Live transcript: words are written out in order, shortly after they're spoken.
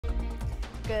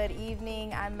Good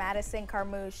evening, I'm Madison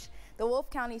Carmouche. The Wolfe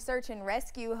County Search and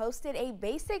Rescue hosted a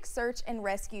basic search and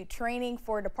rescue training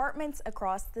for departments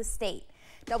across the state.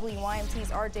 WYMT's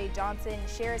RJ Johnson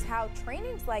shares how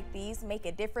trainings like these make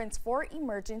a difference for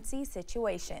emergency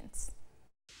situations.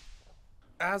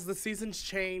 As the seasons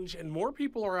change and more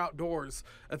people are outdoors,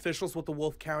 officials with the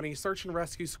Wolfe County Search and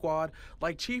Rescue Squad,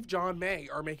 like Chief John May,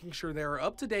 are making sure they are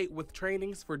up to date with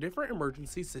trainings for different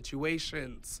emergency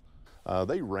situations.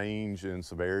 They range in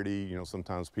severity. You know,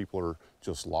 sometimes people are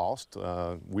just lost.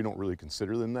 We don't really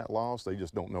consider them that lost. They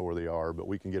just don't know where they are, but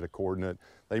we can get a coordinate.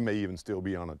 They may even still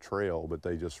be on a trail, but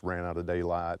they just ran out of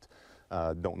daylight,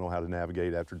 don't know how to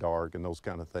navigate after dark and those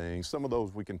kind of things. Some of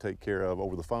those we can take care of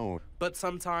over the phone. But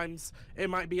sometimes it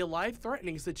might be a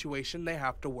life-threatening situation they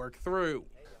have to work through.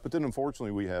 But then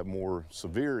unfortunately we have more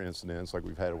severe incidents like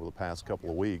we've had over the past couple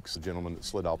of weeks. A gentleman that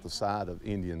slid off the side of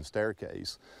Indian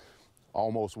Staircase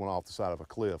almost went off the side of a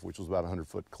cliff, which was about a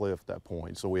 100-foot cliff at that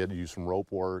point. So we had to use some rope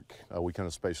work. We kind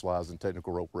of specialize in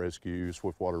technical rope rescue,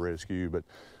 swiftwater rescue,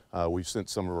 but we've sent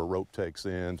some of our rope techs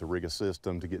in to rig a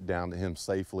system to get down to him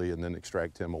safely and then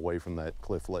extract him away from that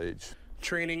cliff ledge.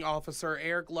 Training officer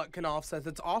Eric Lutkinoff says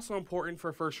it's also important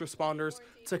for first responders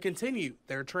to continue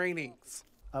their trainings.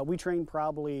 We train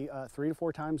probably 3 to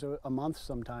 4 times a month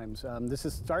sometimes. This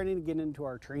is starting to get into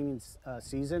our training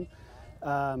season.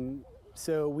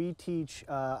 So we teach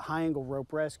high-angle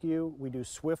rope rescue. We do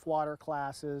swift water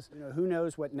classes. You know, who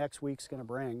knows what next week's going to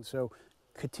bring. So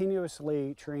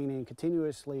continuously training,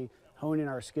 continuously honing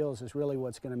our skills is really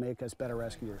what's going to make us better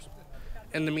rescuers.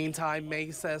 In the meantime,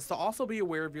 May says to also be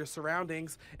aware of your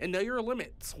surroundings and know your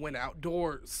limits when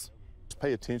outdoors.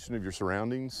 Pay attention to your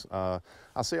surroundings. I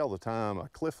say all the time, a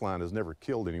cliff line has never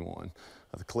killed anyone.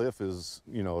 The cliff is,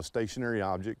 you know, a stationary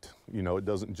object. You know, it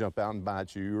doesn't jump out and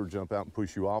bite you or jump out and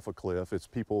push you off a cliff. It's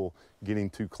people getting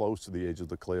too close to the edge of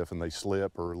the cliff and they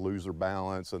slip or lose their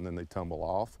balance and then they tumble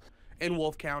off. In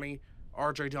Wolfe County,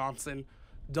 RJ Johnson,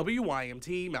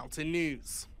 WYMT Mountain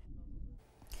News.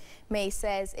 May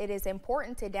says it is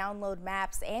important to download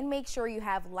maps and make sure you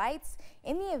have lights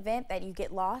in the event that you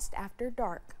get lost after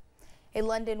dark. A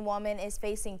London woman is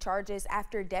facing charges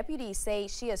after deputies say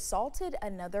she assaulted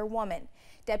another woman.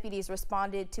 Deputies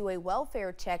responded to a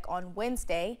welfare check on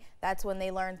Wednesday. That's when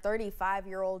they learned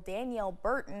 35-year-old Danielle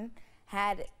Burton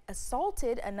had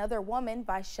assaulted another woman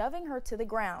by shoving her to the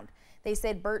ground. They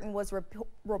said Burton was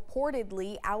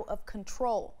reportedly out of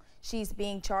control. She's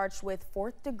being charged with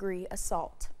 4th-degree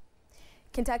assault.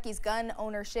 Kentucky's gun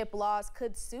ownership laws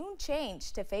could soon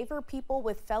change to favor people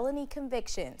with felony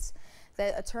convictions.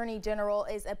 The Attorney General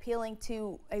is appealing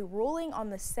to a ruling on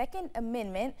the Second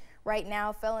Amendment. Right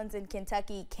now, felons in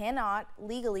Kentucky cannot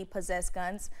legally possess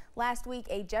guns. Last week,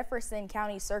 a Jefferson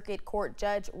County Circuit Court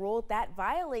judge ruled that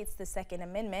violates the Second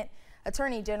Amendment.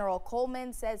 Attorney General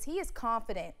Coleman says he is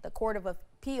confident the Court of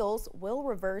Appeals will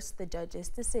reverse the judge's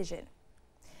decision.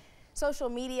 Social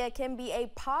media can be a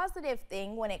positive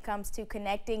thing when it comes to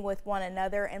connecting with one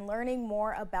another and learning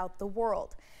more about the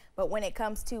world. But when it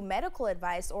comes to medical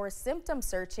advice or symptom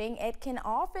searching, it can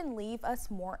often leave us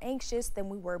more anxious than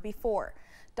we were before.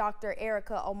 Dr.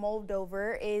 Erica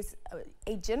Almoldover is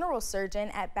a general surgeon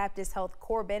at Baptist Health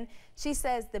Corbin. She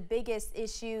says the biggest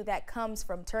issue that comes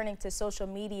from turning to social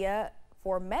media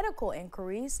for medical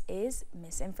inquiries is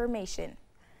misinformation.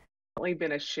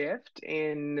 Been a shift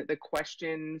in the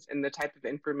questions and the type of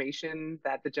information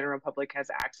that the general public has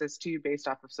access to based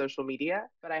off of social media.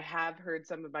 But I have heard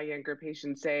some of my younger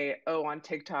patients say, oh, on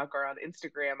TikTok or on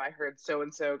Instagram, I heard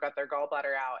so-and-so got their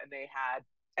gallbladder out and they had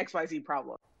XYZ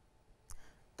problem.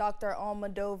 Dr.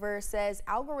 Almodover says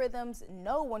algorithms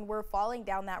know when we're falling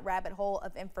down that rabbit hole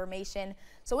of information.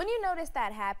 So when you notice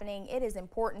that happening, it is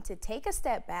important to take a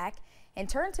step back and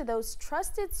turn to those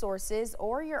trusted sources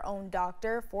or your own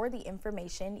doctor for the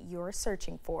information you're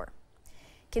searching for.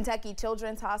 Kentucky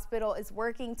Children's Hospital is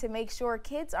working to make sure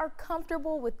kids are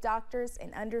comfortable with doctors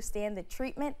and understand the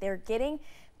treatment they're getting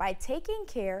by taking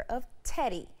care of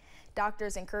Teddy.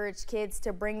 Doctors encourage kids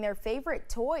to bring their favorite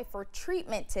toy for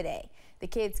treatment today. The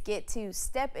kids get to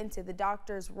step into the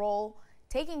doctor's role,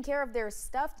 taking care of their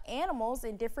stuffed animals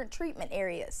in different treatment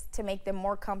areas to make them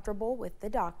more comfortable with the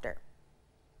doctor.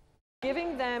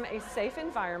 Giving them a safe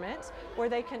environment where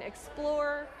they can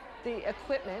explore the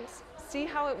equipment, see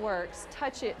how it works,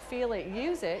 touch it, feel it,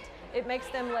 use it, it makes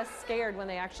them less scared when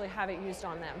they actually have it used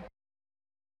on them.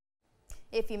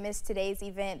 If you missed today's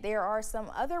event, there are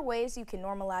some other ways you can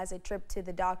normalize a trip to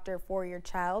the doctor for your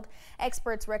child.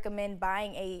 Experts recommend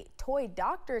buying a toy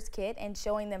doctor's kit and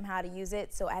showing them how to use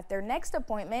it so at their next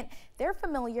appointment, they're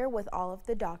familiar with all of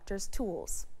the doctor's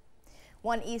tools.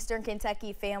 One Eastern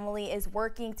Kentucky family is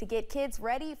working to get kids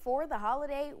ready for the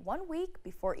holiday 1 week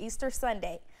before Easter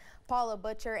Sunday. Paula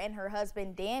Butcher and her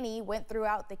husband Danny went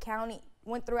throughout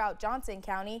Johnson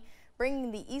County,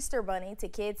 bringing the Easter Bunny to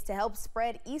kids to help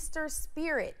spread Easter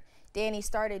spirit. Danny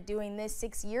started doing this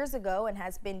 6 years ago and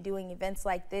has been doing events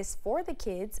like this for the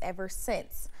kids ever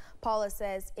since. Paula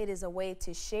says it is a way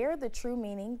to share the true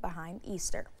meaning behind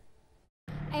Easter.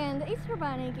 And the Easter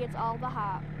Bunny gets all the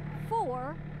hype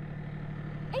for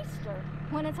Easter,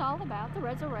 when it's all about the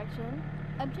resurrection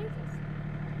of Jesus.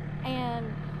 And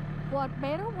what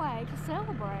better way to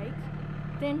celebrate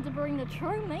than to bring the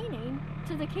true meaning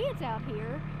to the kids out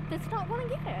here that's not going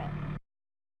to get it.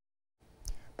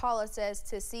 Paula says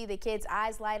to see the kids'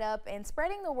 eyes light up and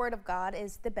spreading the word of God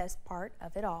is the best part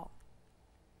of it all.